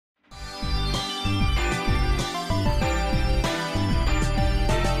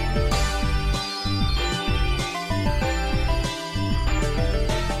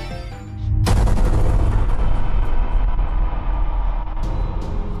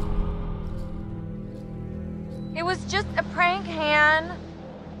It was just a prank, Han.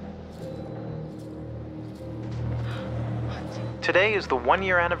 Today is the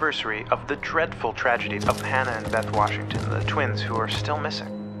one-year anniversary of the dreadful tragedy of Hannah and Beth Washington, the twins who are still missing.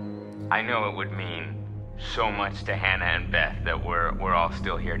 I know it would mean so much to Hannah and Beth that we're all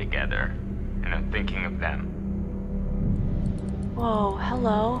still here together. And I'm thinking of them. Whoa,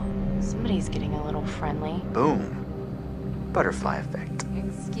 hello. Somebody's getting a little friendly. Boom. Butterfly effect.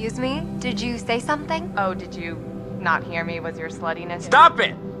 Excuse me? Did you say something? Oh, did you not hear me? Was your sluttiness? Stop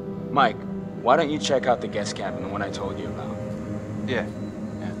it! Mike, why don't you check out the guest cabin, the one I told you about? Yeah,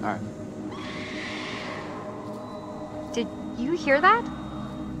 all right. Did you hear that?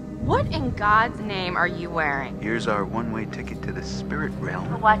 What in God's name are you wearing? Here's our one-way ticket to the spirit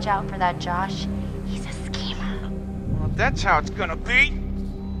realm. Watch out for that Josh. He's a schemer. Well, that's how it's gonna be.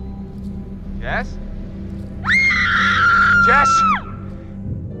 Jess? Jess!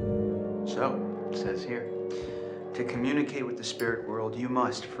 So, it says here, to communicate with the spirit world, you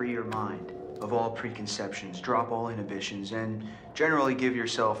must free your mind of all preconceptions, drop all inhibitions, and generally give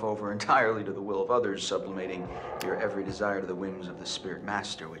yourself over entirely to the will of others, sublimating your every desire to the whims of the spirit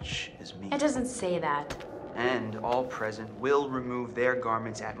master, which is me. It doesn't say that. And all present will remove their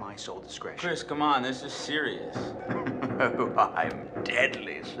garments at my sole discretion. Chris, come on, this is serious. I'm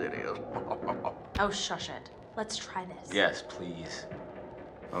deadly serious. Oh, shush it. Let's try this. Yes, please.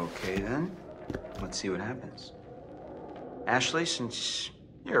 Okay, then. Let's see what happens. Ashley, since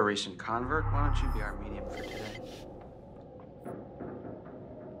you're a recent convert, why don't you be our medium for today?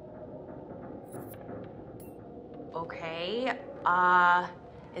 Okay,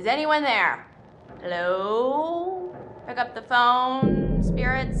 is anyone there? Hello? Pick up the phone.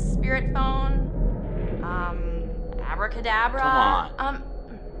 Spirit phone. Abracadabra. Come on.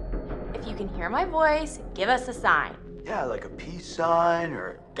 If you can hear my voice, give us a sign. Yeah, like a peace sign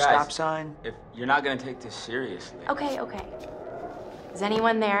or Guys, stop sign. If you're not gonna take this seriously. Okay. Is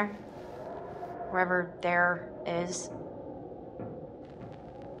anyone there? Wherever there is.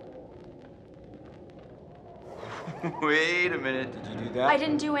 Wait a minute. Did you do that? I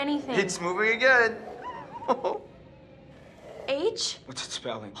didn't do anything. It's moving again. H? What's it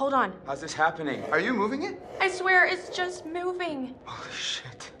spelling? Hold on. How's this happening? Are you moving it? I swear it's just moving. Holy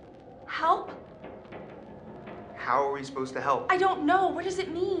shit. Help? How are we supposed to help? I don't know. What does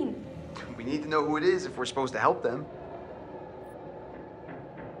it mean? We need to know who it is if we're supposed to help them.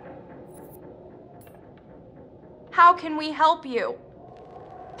 How can we help you?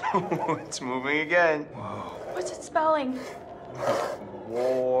 It's moving again. Whoa. What's it spelling?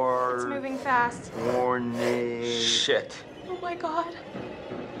 War. It's moving fast. Warning. Shit. Oh my God.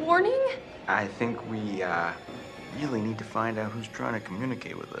 Warning? I think we really need to find out who's trying to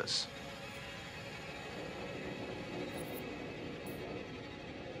communicate with us.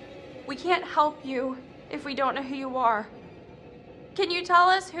 We can't help you if we don't know who you are. Can you tell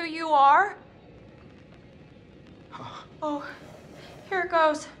us who you are? Oh, here it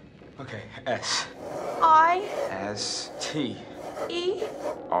goes. Okay, S. I. S. T. E.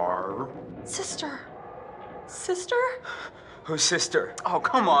 R. Sister. Sister? Whose sister? Oh,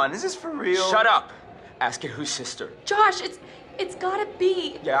 come on. Is this for real? Shut up! Ask it whose sister. Josh, it's gotta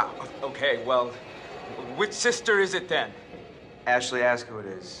be. Yeah, okay, well, which sister is it then? Ashley, ask who it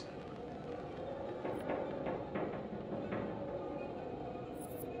is.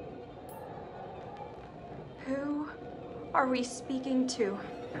 Who are we speaking to?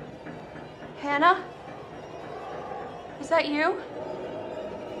 Hannah? Is that you?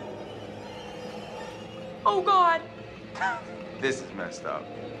 Oh God. This is messed up.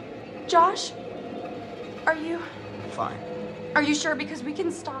 Josh? Are you Fine. sure? Because we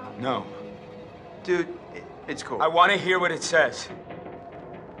can stop. No. Dude, it's cool. I want to hear what it says.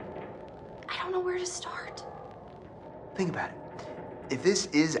 I don't know where to start. Think about it. If this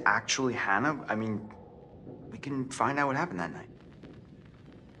is actually Hannah, I mean, we can find out what happened that night.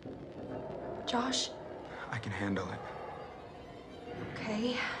 Josh? I can handle it.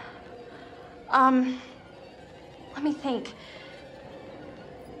 Okay. Let me think.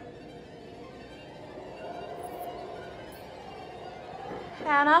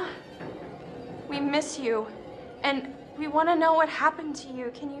 Hannah, we miss you, and we want to know what happened to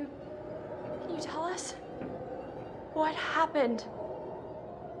you. Can you tell us? What happened?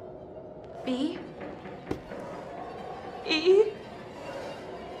 B? E?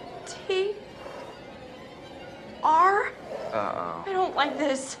 T? R? Uh-oh. I don't like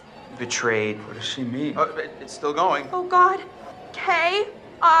this. Betrayed. What does she mean? Oh, it's still going. Oh God. K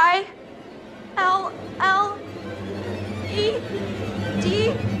I L L E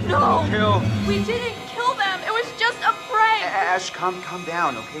D. No. Kill. We didn't kill them. It was just a prank. Ash, calm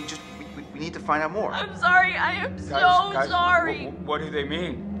down, okay? We need to find out more. I'm sorry. I am so Guys, sorry. What do they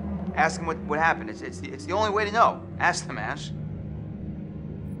mean? Ask them what happened. It's the only way to know. Ask them, Ash.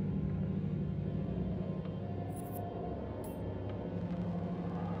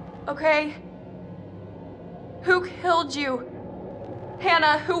 Okay. Who killed you?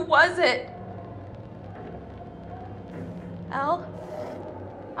 Hannah, who was it? L-I-B?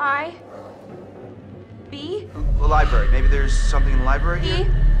 The library. Maybe there's something in the library here?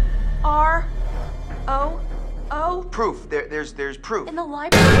 P-R-O-O? Proof. There's proof. In the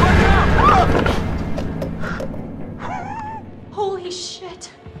library? Holy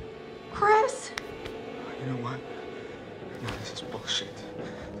shit. Chris? You know what? No, this is bullshit.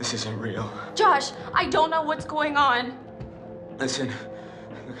 This isn't real. Josh, I don't know what's going on. Listen,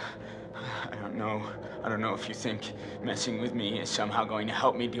 I don't know if you think messing with me is somehow going to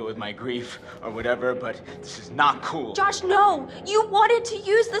help me deal with my grief or whatever, but this is not cool. Josh, no! You wanted to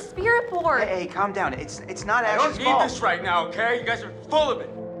use the spirit board! Hey, calm down. It's not I Ash's don't fault. need this right now, okay? You guys are full of it.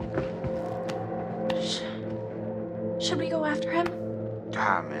 Should we go after him?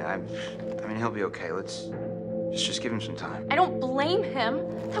 Ah, man, I mean, he'll be okay. Let's just give him some time. I don't blame him.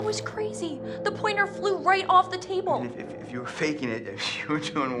 That was crazy. The pointer flew right off the table. And if you were faking it, you were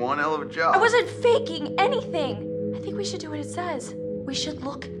doing one hell of a job. I wasn't faking anything. I think we should do what it says. We should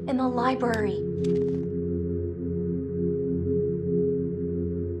look in the library.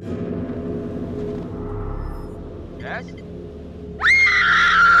 Jess?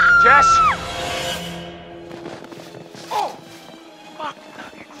 Jess! Oh! Fuck!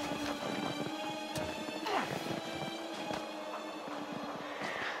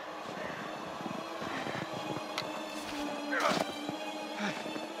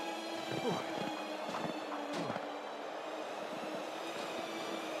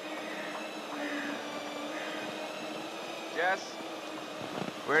 Jess,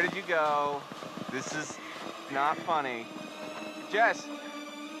 where did you go? This is not funny. Jess!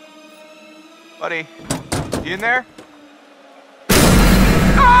 Buddy, you in there?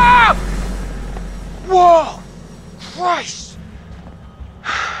 Ah! Whoa! Christ!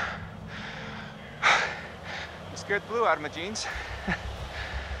 You scared the blue out of my jeans. What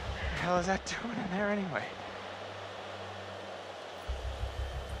the hell is that doing in there anyway?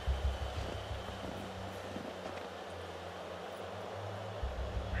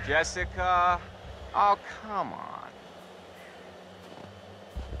 Jessica? Oh, come on.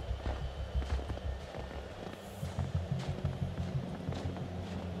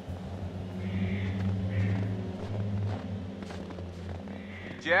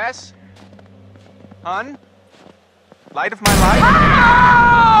 Jess? Hun? Light of my life?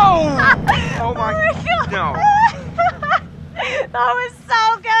 Oh! Oh my God. No. That was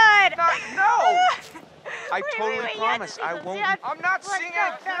so good! No! I totally wait, promise I won't. I'm not singing.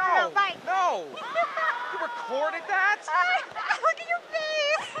 No! No! You recorded that? Look at your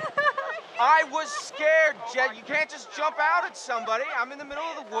face! I was scared, Jet. You can't just jump out at somebody. I'm in the middle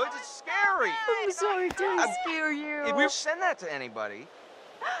of the woods. It's scary. I'm sorry to scare you. If we send that to anybody,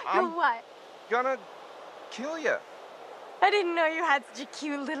 You're I'm what? gonna kill you. I didn't know you had such a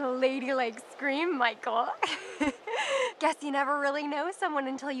cute little ladylike scream, Michael. Guess you never really know someone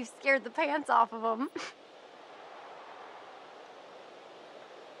until you've scared the pants off of them.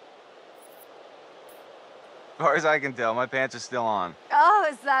 As far as I can tell, my pants are still on. Oh,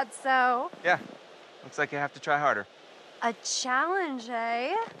 is that so? Yeah, looks like you have to try harder. A challenge,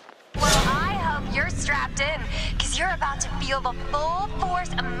 eh? Well, I hope you're strapped in, because you're about to feel the full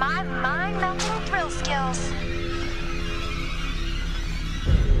force of my mind-melting thrill skills.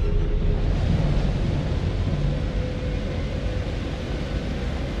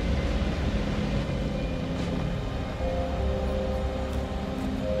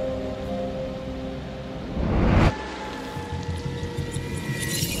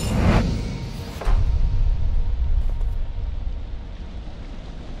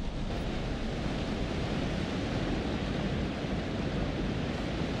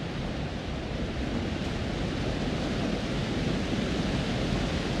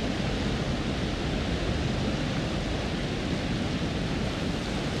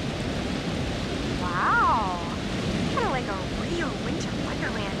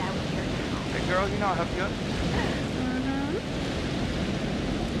 Girl, you know I'll help you.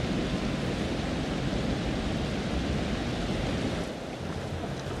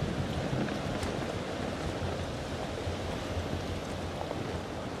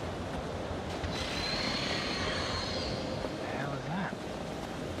 What the hell is that?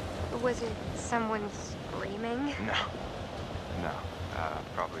 Was it someone screaming? No. No.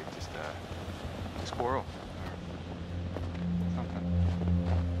 Probably just a squirrel. Something.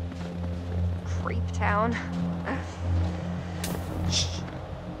 Creep town.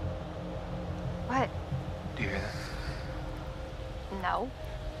 What? Do you hear that? No.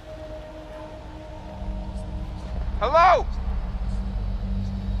 Hello?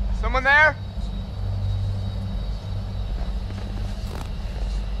 Someone there?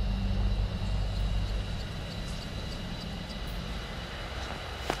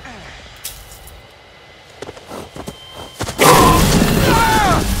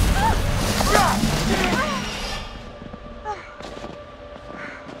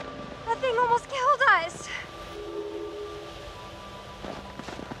 That thing almost killed us.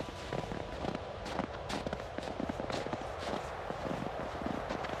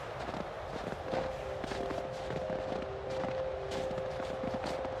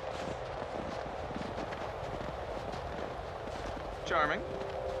 Charming.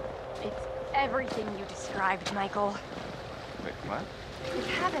 It's everything you described, Michael. Wait, what? It's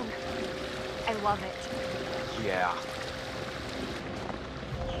heaven. I love it. Yeah.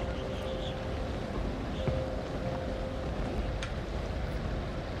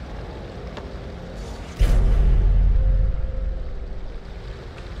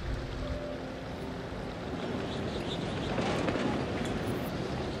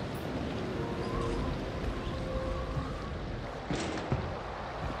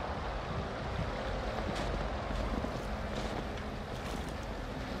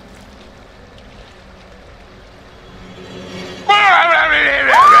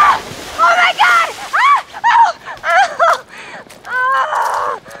 Oh my God!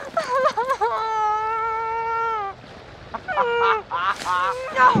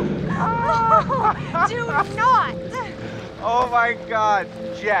 No! Do not! Oh my God,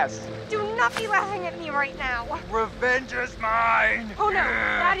 Jess. Do not be laughing at me right now. Revenge is mine. Oh no,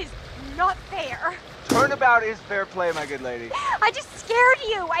 that is not fair. Turnabout is fair play, my good lady. I just scared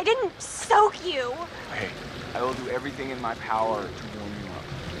you. I didn't soak you. Hey, I will do everything in my power to warm you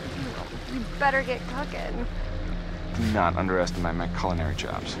up. You better get cooking. Do not underestimate my culinary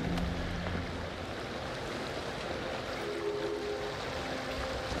chops.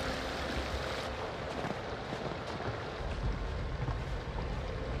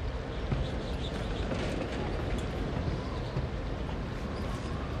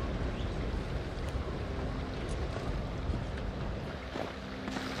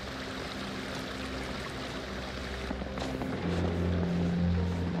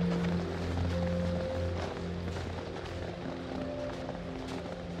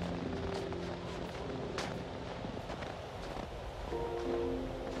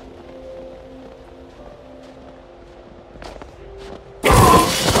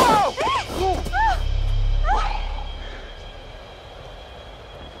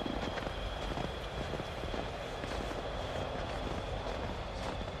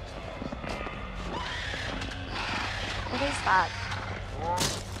 What is that?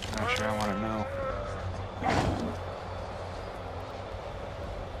 Not sure I want to know.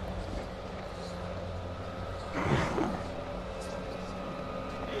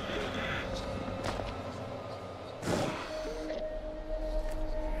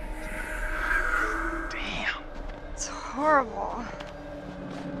 Damn. It's horrible.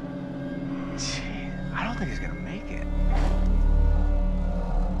 Gee, I don't think he's gonna make it.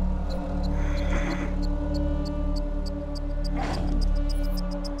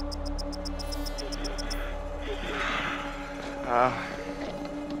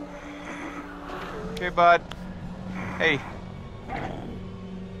 Okay, bud. Hey.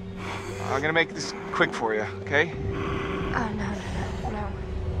 I'm gonna make this quick for you, okay? Oh, no.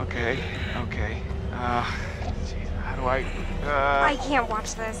 Okay, okay. Jeez, how do I I can't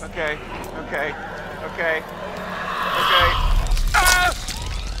watch this. Okay.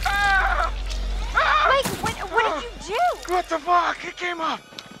 Mike, what did you do? What the fuck? It came up.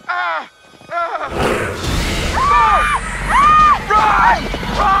 Run!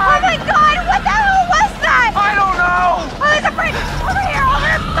 Oh my God, what the hell was that? I don't know! Oh, there's a bird! Over here!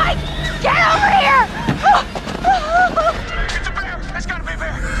 Mike! Get over here! It's a bear! It's gotta be a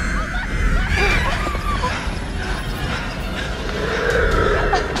bear!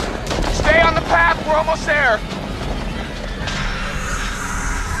 Stay on the path, we're almost there!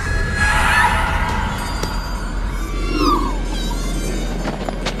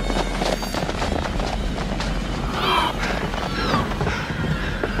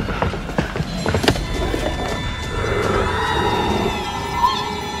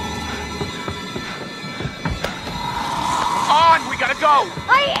 Go!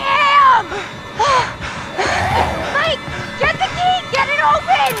 I am! Mike, get the key! Get it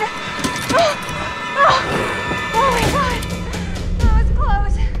open! Oh my God! That was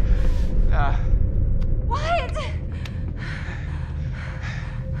close.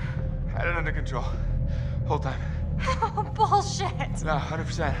 No,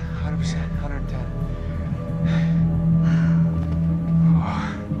 100%,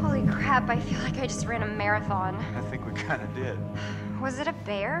 110. Holy crap, I feel like I just ran a marathon. I think we kind of did. Was it a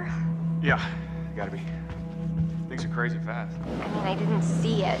bear? Yeah, gotta be. Things are crazy fast. I mean, I didn't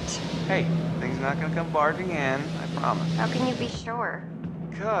see it. Hey, things are not gonna come barging in, I promise. How can you be sure?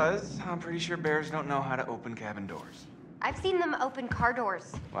 Because I'm pretty sure bears don't know how to open cabin doors. I've seen them open car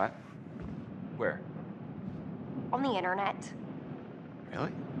doors. What? Where? On the internet.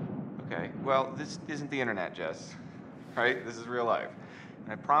 Really? Okay, well, this isn't the internet, Jess. Right? This is real life.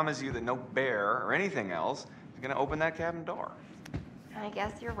 And I promise you that no bear or anything else is gonna open that cabin door. I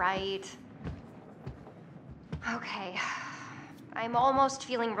guess you're right. Okay. I'm almost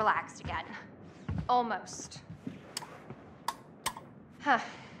feeling relaxed again. Almost. Huh.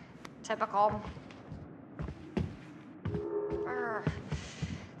 Typical. Brr.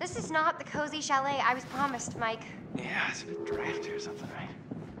 This is not the cozy chalet I was promised, Mike. Yeah, it's a bit drafty or something, right?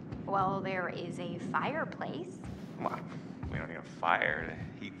 Well, there is a fireplace. Well, we don't need a fire to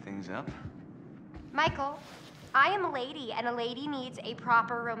heat things up. Michael, I am a lady, and a lady needs a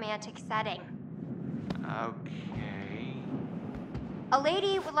proper romantic setting. Okay. A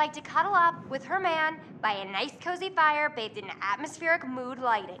lady would like to cuddle up with her man by a nice cozy fire bathed in atmospheric mood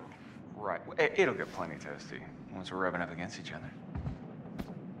lighting. Right. It'll get plenty toasty once we're rubbing up against each other.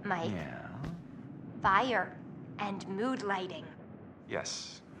 Mike, Yeah. fire and mood lighting.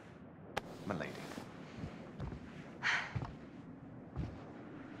 Yes, my lady.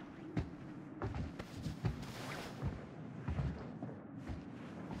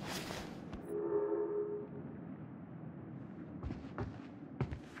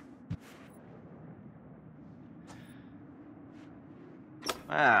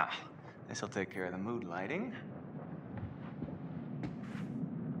 Wow, this'll take care of the mood lighting.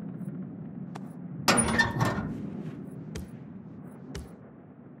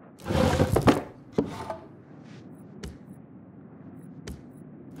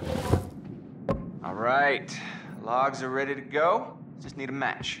 All right, logs are ready to go. Just need a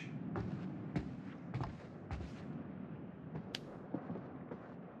match.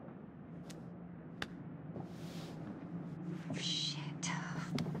 Shit.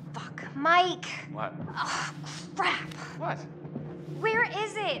 Fuck. Mike! What? Oh, crap. What? Where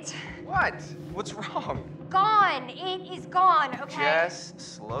is it? What? What's wrong? Gone. It is gone, okay? Jess,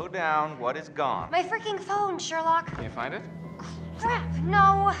 slow down. What is gone? My freaking phone, Sherlock. Can you find it? Crap.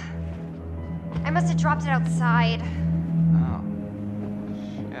 No. I must have dropped it outside. Oh.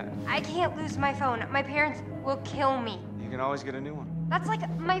 Shit. I can't lose my phone. My parents will kill me. You can always get a new one. That's like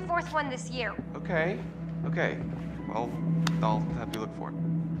my 4th one this year. Okay. Okay. Well, I'll have you look for it.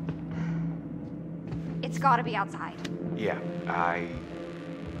 It's gotta be outside. Yeah, I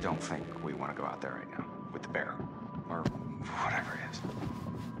don't think we want to go out there right now with the bear. Or whatever it is.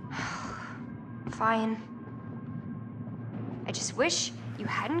 Fine. I just wish you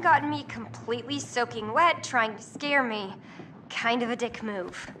hadn't gotten me completely soaking wet trying to scare me. Kind of a dick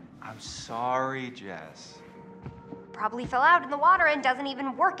move. I'm sorry, Jess. Probably fell out in the water and doesn't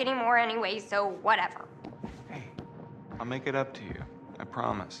even work anymore anyway, so whatever. Hey, I'll make it up to you. I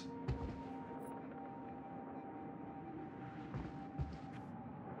promise.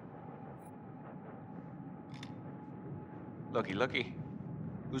 Looky, looky.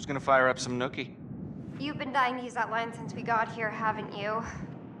 Who's gonna fire up some nookie? You've been dying to use that line since we got here, haven't you?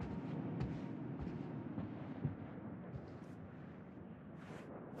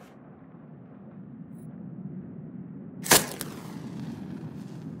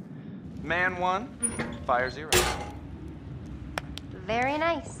 Man 1, fire 0. Very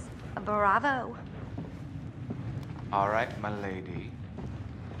nice. Bravo. All right, my lady.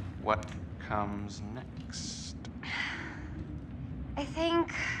 What comes next? I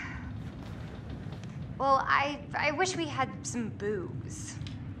think... Well, I wish we had some booze.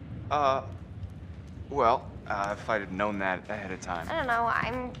 Well, if I'd have known that ahead of time. I don't know,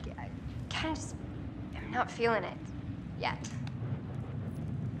 I'm kind of just... I'm not feeling it. Yet.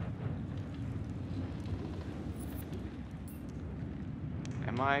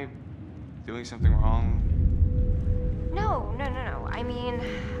 Am I doing something wrong? No. I mean,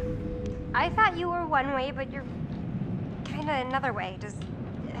 I thought you were one way, but you're kind of another way.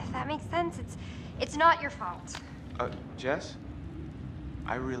 If that makes sense? It's not your fault. Jess,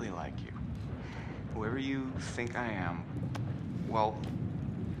 I really like you. Whoever you think I am, well,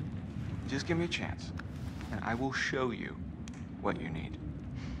 just give me a chance, and I will show you what you need.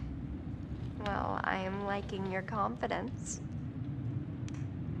 Well, I am liking your confidence.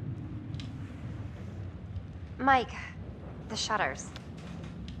 Mike, the shutters.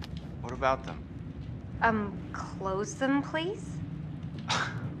 What about them? Close them, please?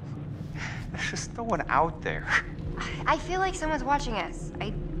 just throwing out there. I feel like someone's watching us. I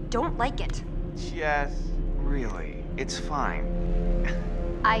don't like it. Jess, really, it's fine.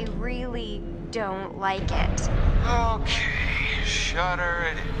 I really don't like it. Okay,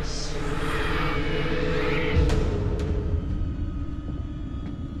 Shutter it is.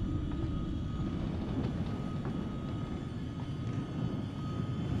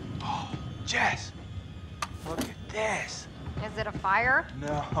 Oh, Jess, look at this. Is it a fire?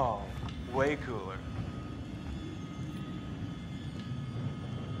 No, way cooler.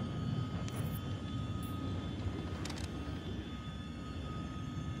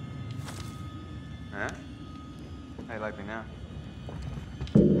 Huh? How you like me now?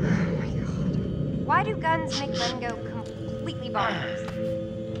 Oh my god. Why do guns make men go completely bonkers?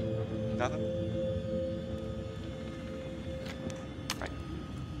 Nothing? Right.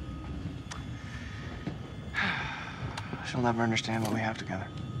 She'll never understand what we have together.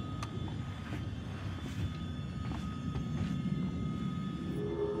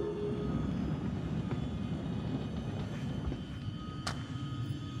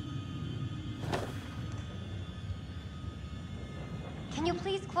 Can you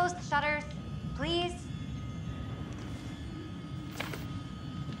please close the shutters? Please?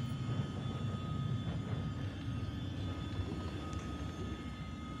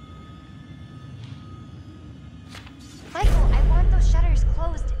 Michael, I want those shutters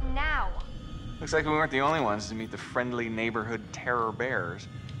closed now. Looks like we weren't the only ones to meet the friendly neighborhood terror bears.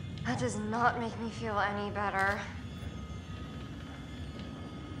 That does not make me feel any better.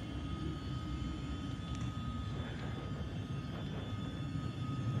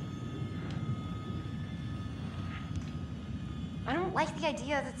 I don't like the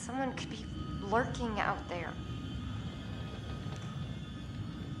idea that someone could be lurking out there.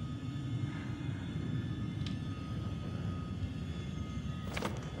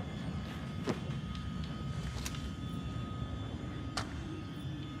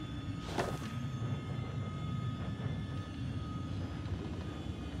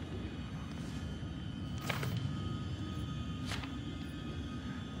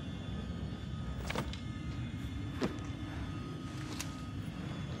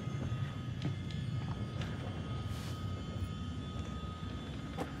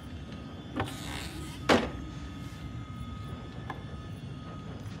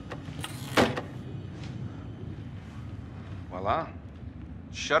 Voila.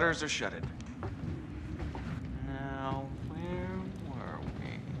 Shutters are shuttered. Now, where were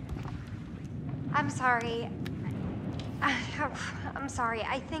we? I'm sorry. I'm sorry.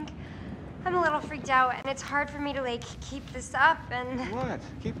 I think I'm a little freaked out, and it's hard for me to, like, keep this up, and... What?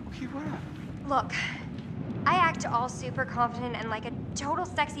 Keep what up? Look, I act all super confident and like a total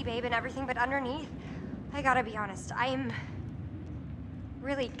sexy babe and everything, but underneath, I gotta be honest, I'm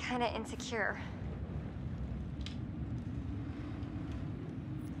really kind of insecure.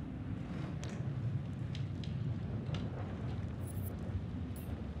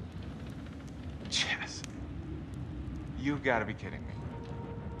 Jess, you've got to be kidding me.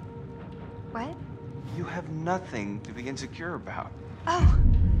 What? You have nothing to be insecure about. Oh,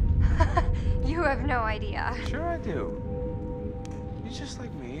 you have no idea. Sure I do. You're just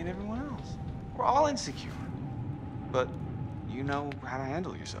like me and everyone else. We're all insecure. But you know how to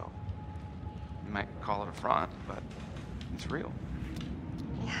handle yourself. You might call it a front, but it's real.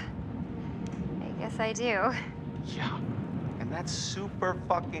 Yeah, I guess I do. Yeah, and that's super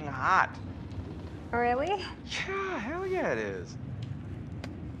fucking hot. Really? Yeah, hell yeah it is.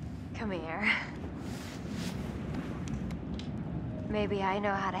 Come here. Maybe I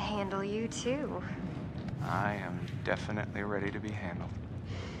know how to handle you too. I am definitely ready to be handled.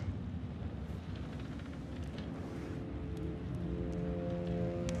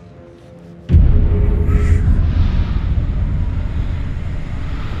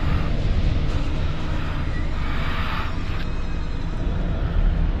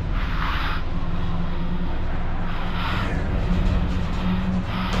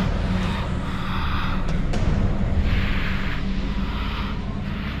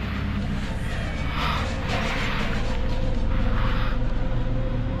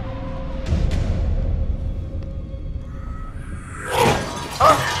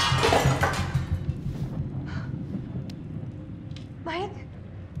 Mike?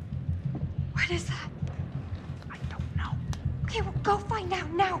 What is that? I don't know. Okay, well, go find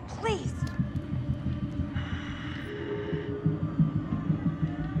out now, please.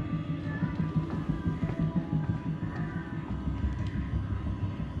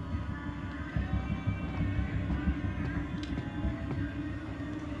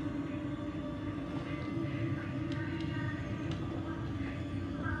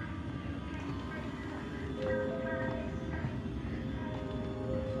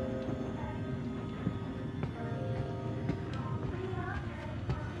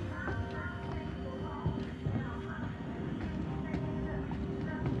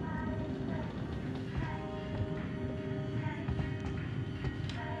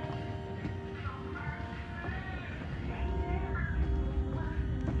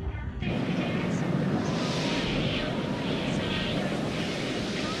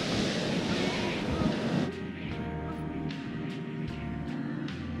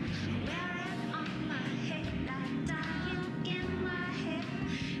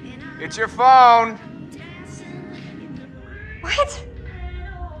 It's your phone. What?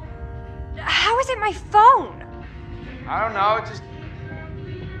 How is it my phone? I don't know, it just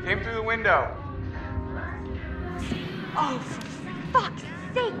came through the window. Oh, for fuck's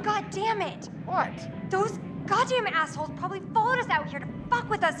sake, god damn it! What? Those goddamn assholes probably followed us out here to fuck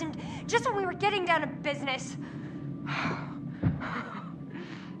with us, and just when we were getting down to business.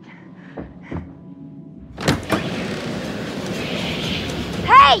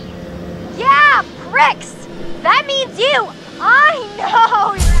 Hey! Yeah, pricks! That means you! I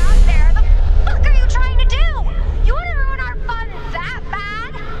know you're out there! The fuck are you trying to do? You wanna ruin our fun that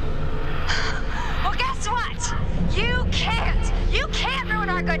bad? Well, guess what? You can't! You can't ruin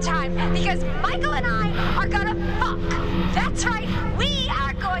our good time, because Michael and I are gonna fuck! That's right, we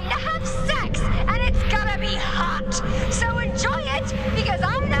are going to have sex, and it's gonna be hot! So enjoy it, because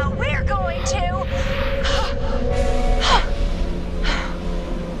I know we're going to!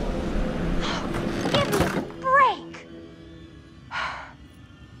 Give me a break!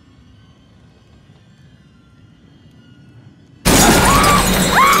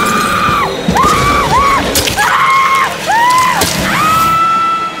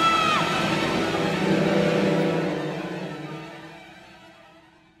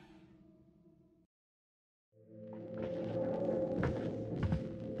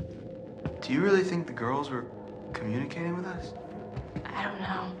 Do you really think the girls were communicating with us? I don't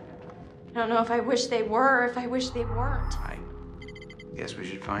know. I don't know if I wish they were or if I wish they weren't. I guess we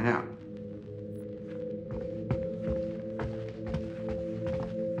should find out.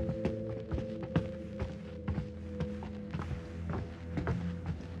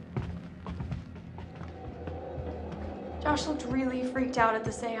 Josh looked really freaked out at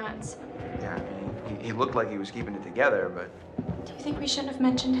the séance. Yeah, I mean, he looked like he was keeping it together, but Do you think we shouldn't have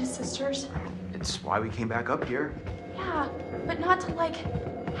mentioned his sisters? it's why we came back up here. Yeah, but not to, like,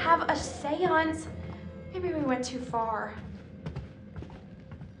 have a séance. Maybe we went too far.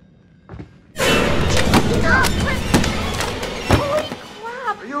 Holy crap!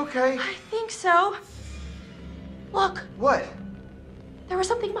 Are you okay? I think so. Look, What? there was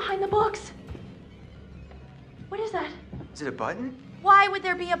something behind the books. What is that? Is it a button? Why would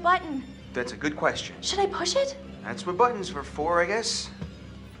there be a button? That's a good question. Should I push it? That's what buttons are for, I guess.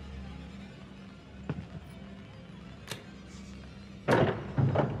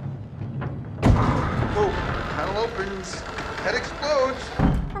 Whoa, panel opens. Head explodes.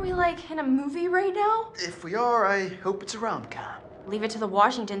 Are we, like, in a movie right now? If we are, I hope it's a rom-com. Leave it to the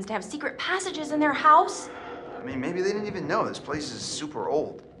Washingtons to have secret passages in their house? I mean, maybe they didn't even know this place is super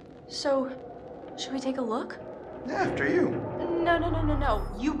old. So, should we take a look? Yeah, after you. No.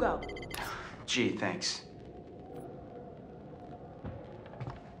 You go. Gee, thanks.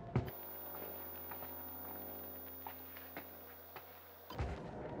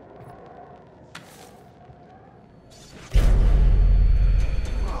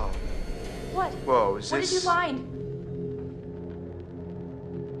 Whoa. What? Whoa, is What this... did you find?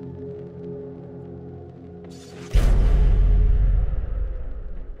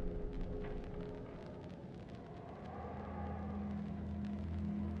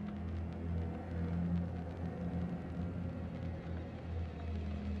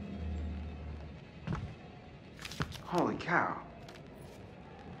 Holy cow.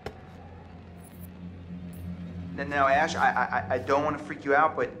 Now, Ash, I don't want to freak you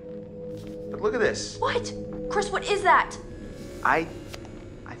out, but look at this. What? Chris, what is that? I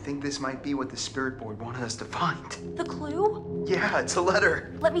think this might be what the spirit board wanted us to find. The clue? Yeah, it's a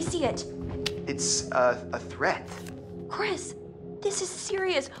letter. Let me see it. It's a threat. Chris, this is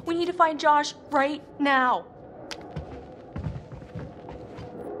serious. We need to find Josh right now.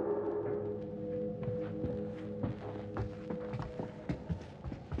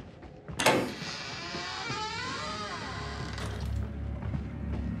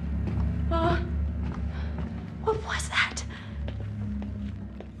 What was that?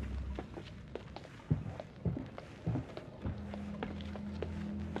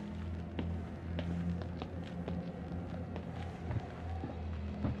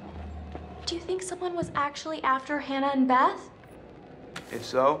 Do you think someone was actually after Hannah and Beth? If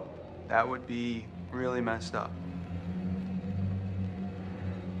so, that would be really messed up.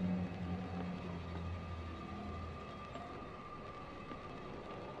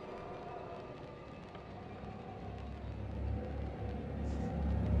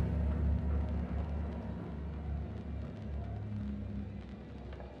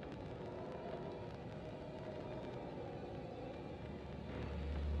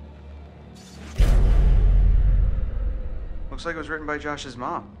 Looks like it was written by Josh's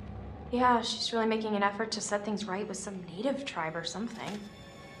mom. Yeah, she's really making an effort to set things right with some native tribe or something.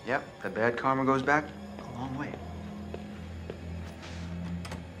 Yep, the bad karma goes back a long way.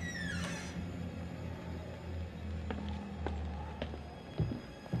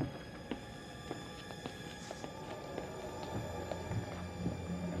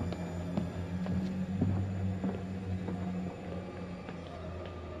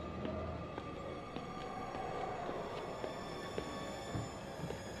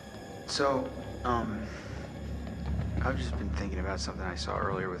 So, I've just been thinking about something I saw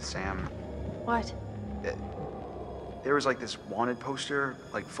earlier with Sam. What? There was like this wanted poster,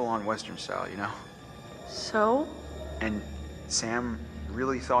 like full-on Western style, you know? So? And Sam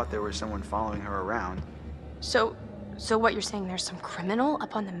really thought there was someone following her around. So what you're saying, there's some criminal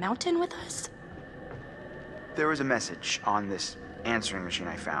up on the mountain with us? There was a message on this answering machine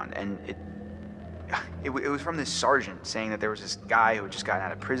I found, and it was from this sergeant saying that there was this guy who had just gotten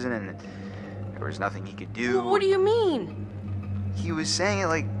out of prison and there was nothing he could do. What do you mean? He was saying it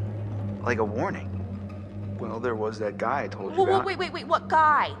like a warning. Well, there was that guy I told you about. Wait, what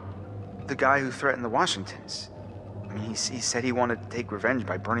guy? The guy who threatened the Washingtons. I mean, he said he wanted to take revenge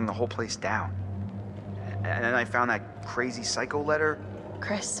by burning the whole place down. And then I found that crazy psycho letter.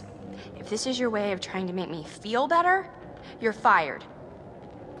 Chris, if this is your way of trying to make me feel better, you're fired.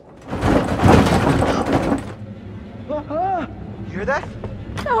 You hear that?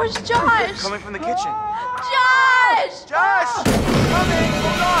 That was Josh! Coming from the kitchen. Josh! Josh! Coming!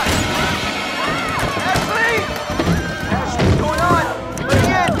 Hold on! Ashley! Ashley, what's going on? Let me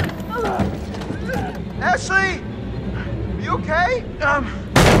in! Ashley! Are you okay?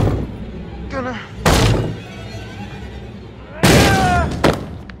 Gonna...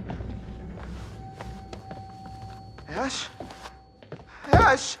 Ash?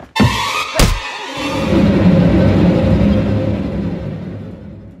 Ash!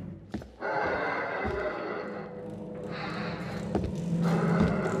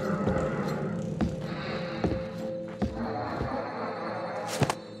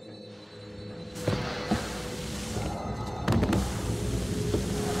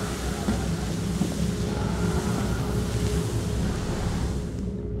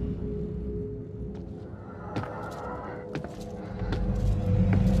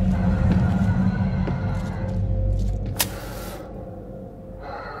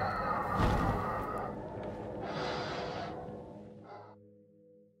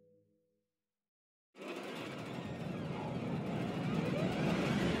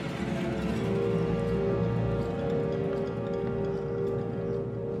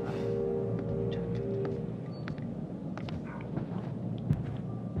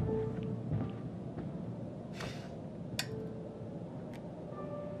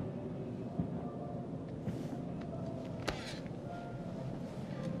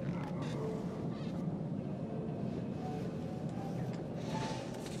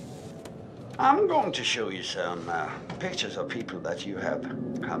 I'm going to show you some pictures of people that you have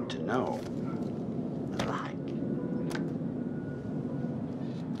come to know and like.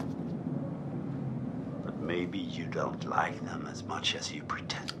 But maybe you don't like them as much as you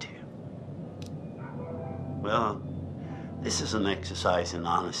pretend to. Well, this is an exercise in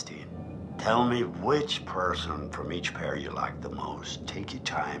honesty. Tell me which person from each pair you like the most. Take your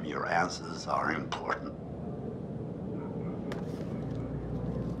time, your answers are important.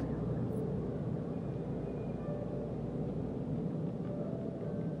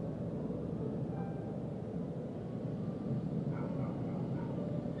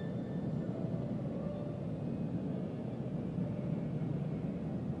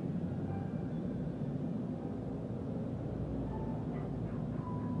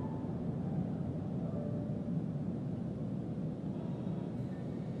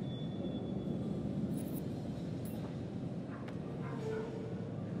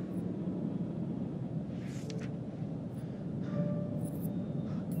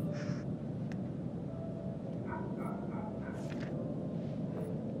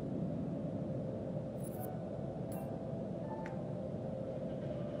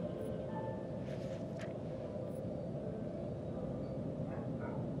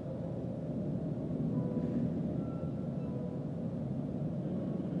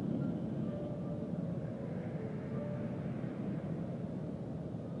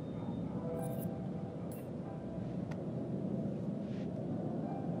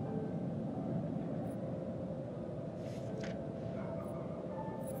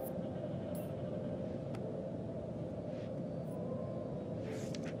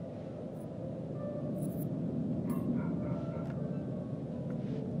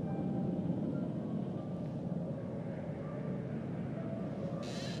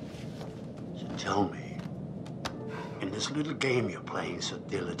 Tell me, in this little game you're playing so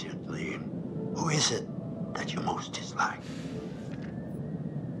diligently, who is it that you most dislike?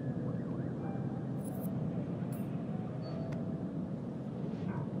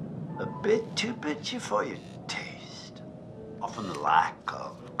 A bit too bitchy for your taste. Often the lack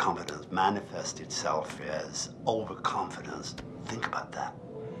of confidence manifests itself as overconfidence. Think about that.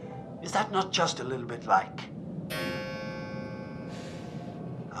 Is that not just a little bit like?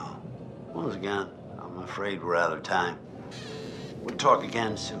 Oh, once again, I'm afraid we're out of time. We'll talk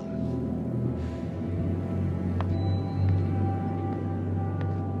again soon.